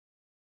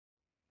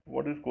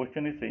what this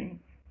question is saying,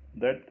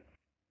 that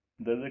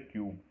there's a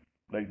cube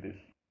like this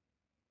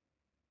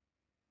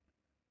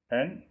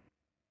and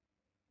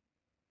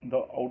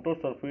the outer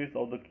surface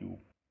of the cube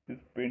is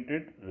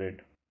painted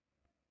red.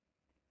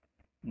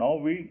 Now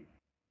we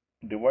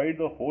divide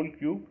the whole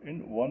cube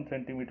in 1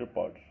 centimeter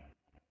parts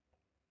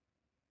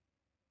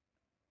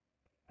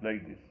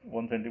like this,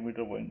 1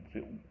 centimeter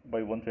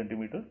by 1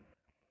 centimeter.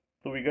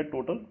 So we get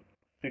total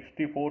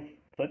 64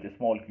 such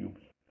small cubes.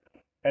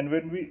 And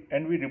when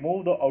we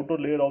remove the outer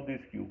layer of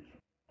these cubes,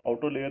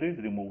 outer layer is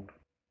removed.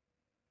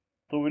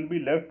 So we'll be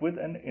left with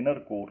an inner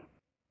core.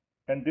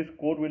 And this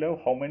core will have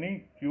how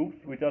many cubes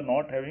which are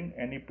not having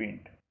any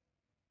paint?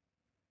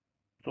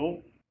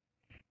 So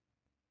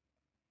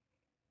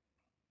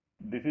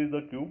this is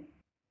the cube,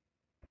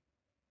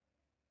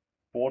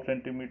 4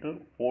 centimeter,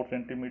 4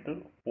 centimeter,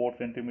 4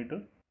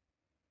 centimeter.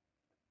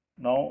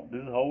 Now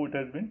this is how it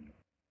has been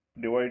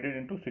divided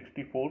into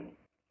 64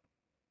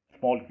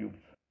 small cubes.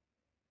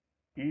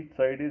 Each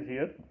side is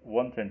here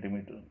 1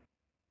 centimeter,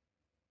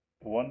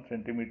 1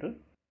 centimeter,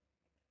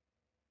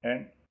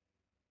 and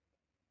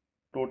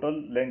total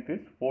length is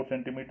 4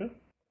 centimeter.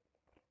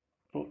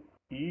 So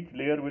each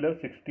layer will have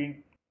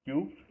 16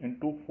 cubes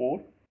into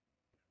 4,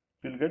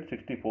 we'll get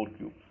 64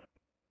 cubes.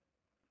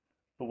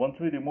 So once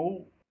we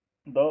remove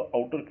the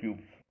outer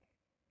cubes,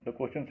 the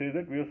question says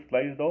that we have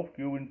sliced off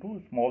cube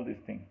into small this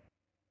thing.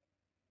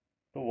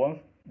 So once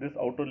this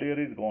outer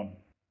layer is gone,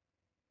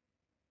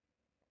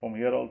 from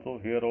here also,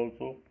 here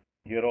also,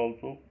 here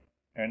also,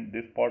 and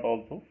this part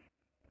also.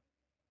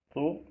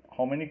 So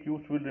how many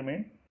cubes will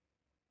remain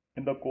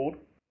in the core?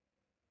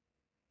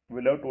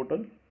 We'll have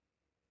total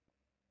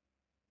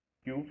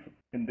cubes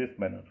in this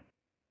manner,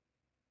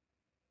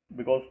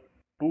 because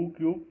 2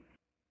 cubes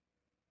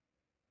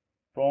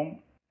from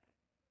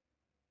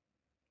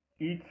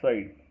each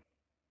side,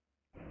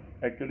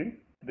 actually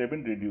they've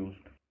been reduced.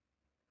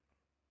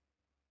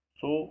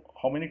 So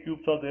how many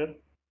cubes are there?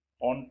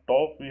 On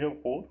top we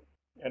have 4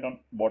 and on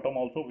bottom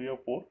also we have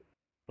 4.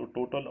 So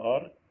total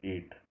are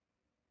 8.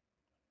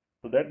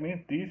 So that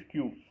means these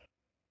cubes,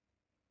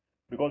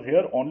 because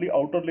here only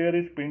outer layer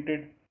is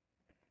painted,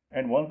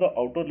 and once the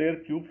outer layer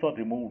cubes are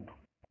removed,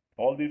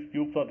 all these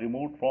cubes are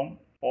removed from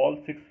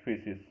all 6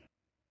 faces.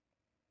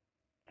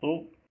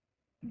 So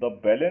the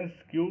balance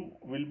cube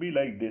will be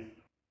like this,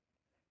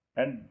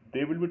 and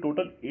they will be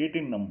total 8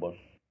 in numbers.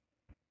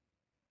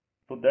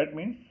 So that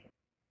means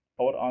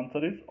our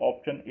answer is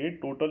option A,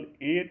 total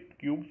 8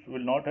 cubes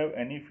will not have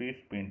any face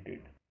painted.